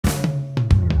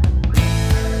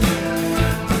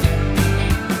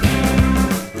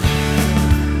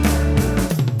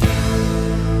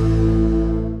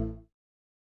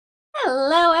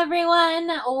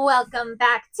welcome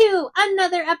back to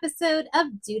another episode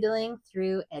of Doodling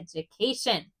Through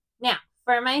Education. Now,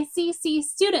 for my CC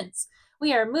students,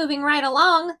 we are moving right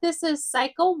along. This is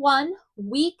Cycle 1,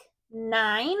 Week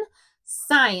 9,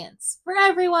 Science. For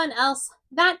everyone else,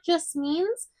 that just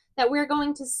means that we're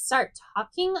going to start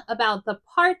talking about the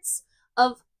parts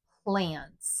of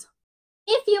plants.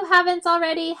 If you haven't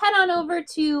already, head on over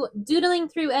to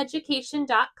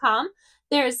doodlingthrougheducation.com.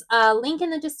 There's a link in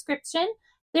the description.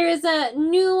 There is a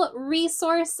new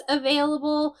resource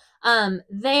available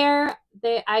there.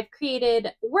 I've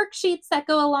created worksheets that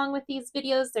go along with these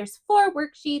videos. There's 4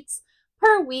 worksheets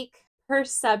per week, per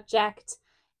subject,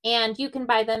 and you can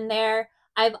buy them there.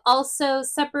 I've also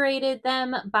separated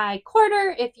them by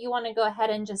quarter. If you want to go ahead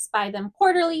and just buy them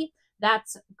quarterly,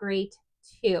 that's great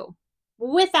too.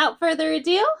 Without further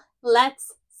ado,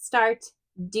 let's start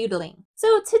doodling.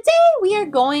 So today we are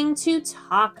going to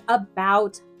talk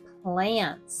about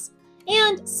plants,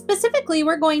 and specifically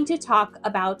we're going to talk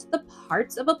about the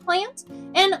parts of a plant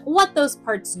and what those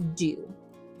parts do.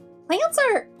 Plants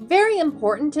are very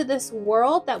important to this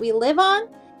world that we live on,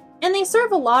 and they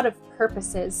serve a lot of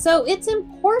purposes. So it's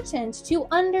important to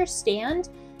understand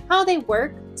how they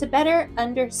work, to better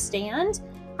understand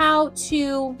how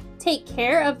to take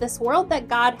care of this world that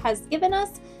God has given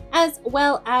us, as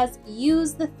well as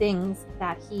use the things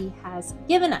that He has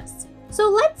given us. So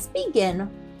let's begin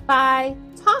by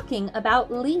talking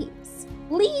about leaves.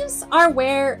 Leaves are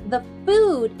where the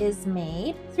food is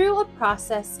made through a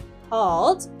process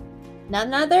called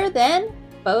none other than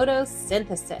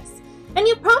photosynthesis. And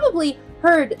you've probably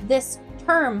heard this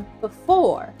term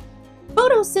before.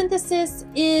 Photosynthesis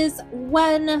is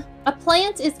when a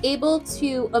plant is able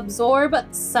to absorb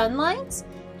sunlight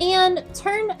and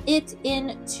turn it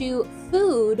into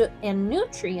food and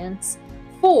nutrients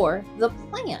for the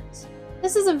plant.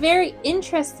 This is a very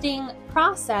interesting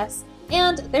process,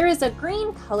 and there is a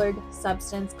green colored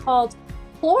substance called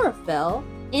chlorophyll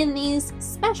in these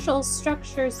special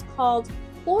structures called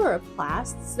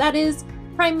chloroplasts that is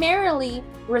primarily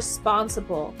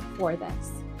responsible for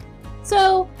this.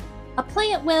 So a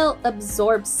plant will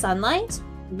absorb sunlight,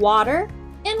 water,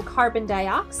 and carbon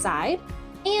dioxide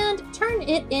and turn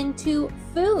it into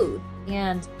food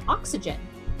and oxygen.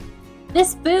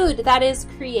 This food that is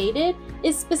created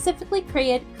is specifically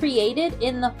created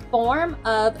in the form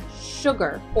of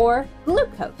sugar or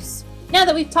glucose. Now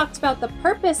that we've talked about the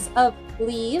purpose of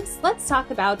leaves, let's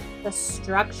talk about the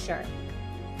structure.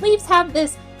 Leaves have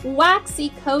this waxy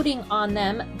coating on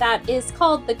them that is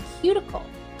called the cuticle,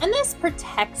 and this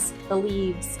protects the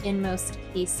leaves in most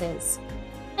cases.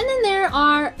 And then there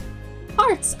are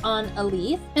parts on a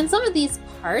leaf, and some of these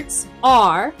parts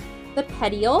are the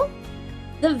petiole,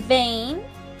 the vein,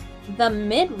 the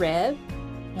midrib,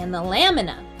 and the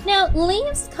lamina. Now,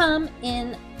 leaves come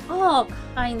in all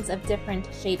kinds of different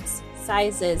shapes,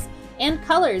 sizes, and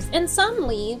colors, and some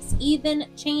leaves even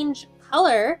change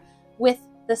color with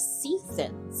the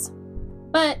seasons.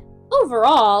 But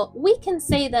overall, we can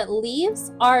say that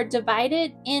leaves are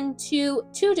divided into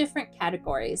 2 different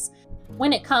categories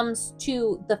when it comes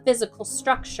to the physical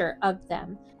structure of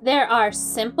them. There are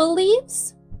simple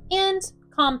leaves and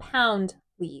compound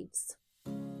leaves.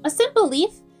 A simple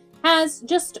leaf has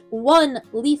just 1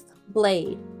 leaf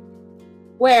blade,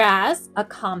 whereas a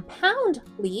compound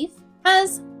leaf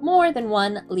has more than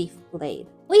 1 leaf blade.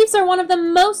 Leaves are one of the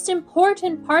most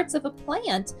important parts of a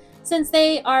plant since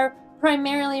they are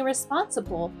primarily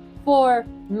responsible for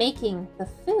making the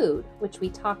food, which we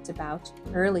talked about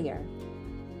earlier.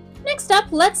 Next up,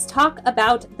 let's talk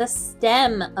about the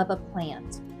stem of a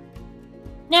plant.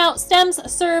 Now, stems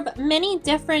serve many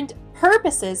different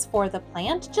purposes for the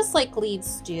plant, just like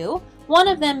leaves do, one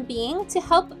of them being to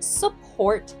help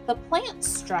support the plant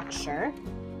structure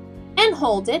and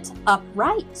hold it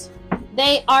upright.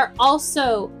 They are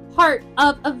also part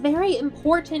of a very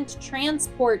important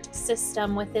transport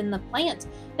system within the plant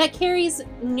that carries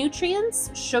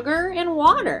nutrients, sugar, and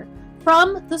water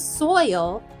from the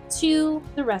soil to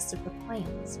the rest of the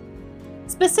plant.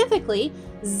 Specifically,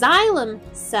 xylem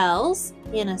cells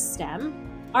in a stem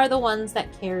are the ones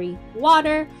that carry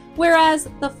water, whereas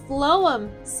the phloem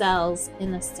cells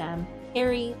in the stem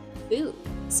carry food.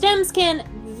 Stems can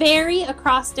vary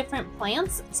across different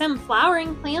plants. Some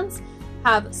flowering plants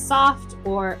have soft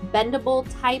or bendable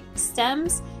type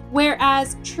stems,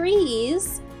 whereas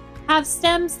trees have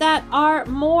stems that are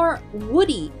more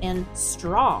woody and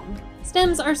strong.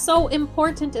 Stems are so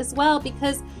important as well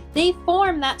because they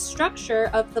form that structure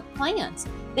of the plant.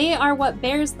 They are what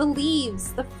bears the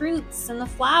leaves, the fruits, and the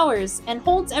flowers, and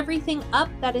holds everything up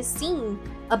that is seen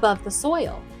above the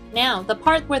soil. Now, the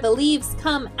part where the leaves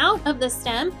come out of the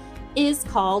stem is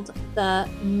called the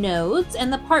nodes,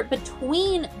 and the part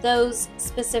between those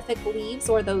specific leaves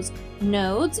or those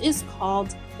nodes is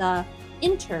called the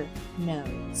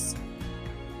internodes.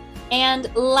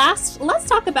 And last, let's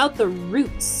talk about the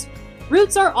roots.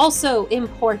 Roots are also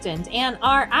important and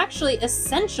are actually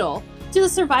essential to the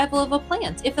survival of a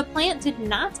plant. If the plant did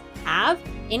not have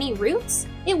any roots,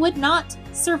 it would not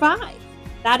survive.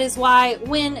 That is why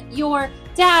when your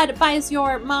dad buys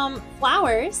your mom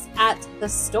flowers at the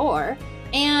store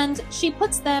and she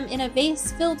puts them in a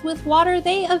vase filled with water,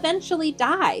 they eventually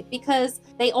die because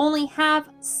they only have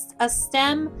a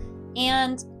stem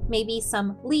and maybe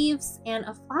some leaves and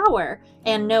a flower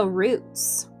and no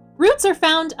roots. Roots are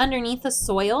found underneath the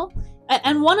soil,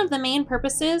 and one of the main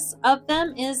purposes of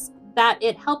them is that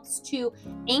it helps to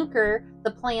anchor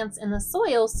the plants in the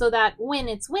soil so that when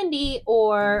it's windy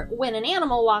or when an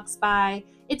animal walks by,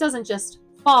 it doesn't just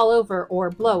fall over or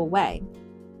blow away.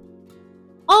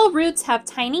 All roots have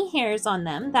tiny hairs on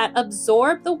them that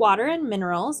absorb the water and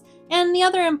minerals and the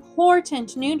other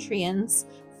important nutrients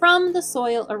from the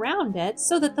soil around it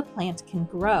so that the plant can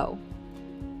grow.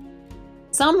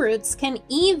 Some roots can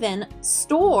even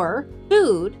store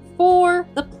food for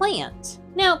the plant.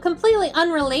 Now, completely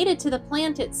unrelated to the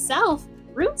plant itself,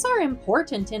 roots are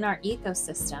important in our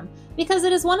ecosystem because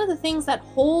it is one of the things that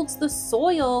holds the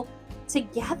soil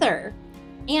together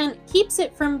and keeps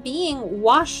it from being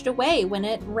washed away when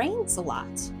it rains a lot.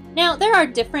 Now, there are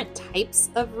different types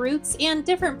of roots, and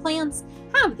different plants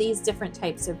have these different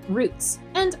types of roots.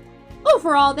 And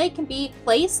overall, they can be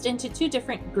placed into two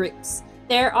different groups.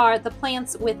 There are the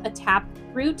plants with a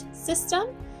taproot system,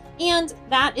 and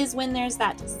that is when there's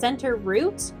that center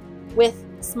root with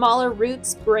smaller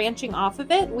roots branching off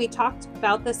of it. We talked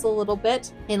about this a little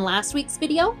bit in last week's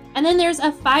video. And then there's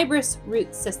a fibrous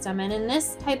root system, and in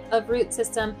this type of root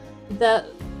system, the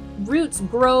roots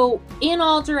grow in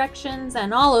all directions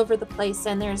and all over the place,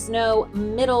 and there's no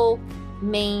middle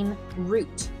main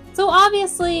root. So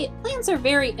obviously, plants are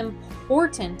very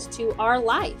important to our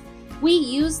life. We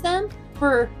use them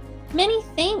for many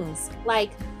things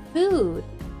like food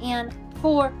and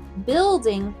for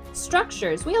building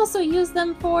structures. We also use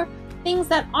them for things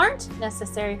that aren't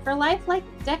necessary for life, like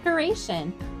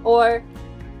decoration, or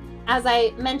as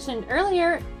I mentioned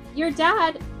earlier, your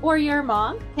dad or your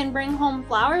mom can bring home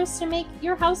flowers to make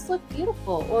your house look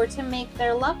beautiful or to make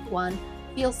their loved one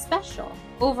feel special.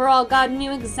 Overall, God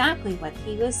knew exactly what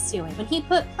he was doing when he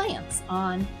put plants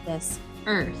on this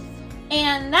earth.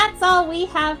 And that's all we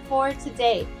have for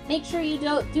today. Make sure you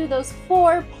do those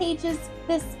 4 pages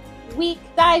this week.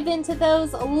 Dive into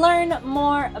those, learn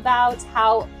more about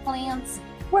how plants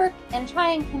work, and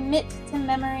try and commit to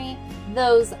memory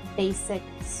those basic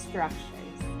structures.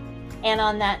 And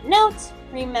on that note,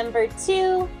 remember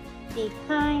to be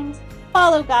kind,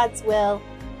 follow God's will,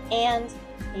 and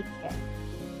take care.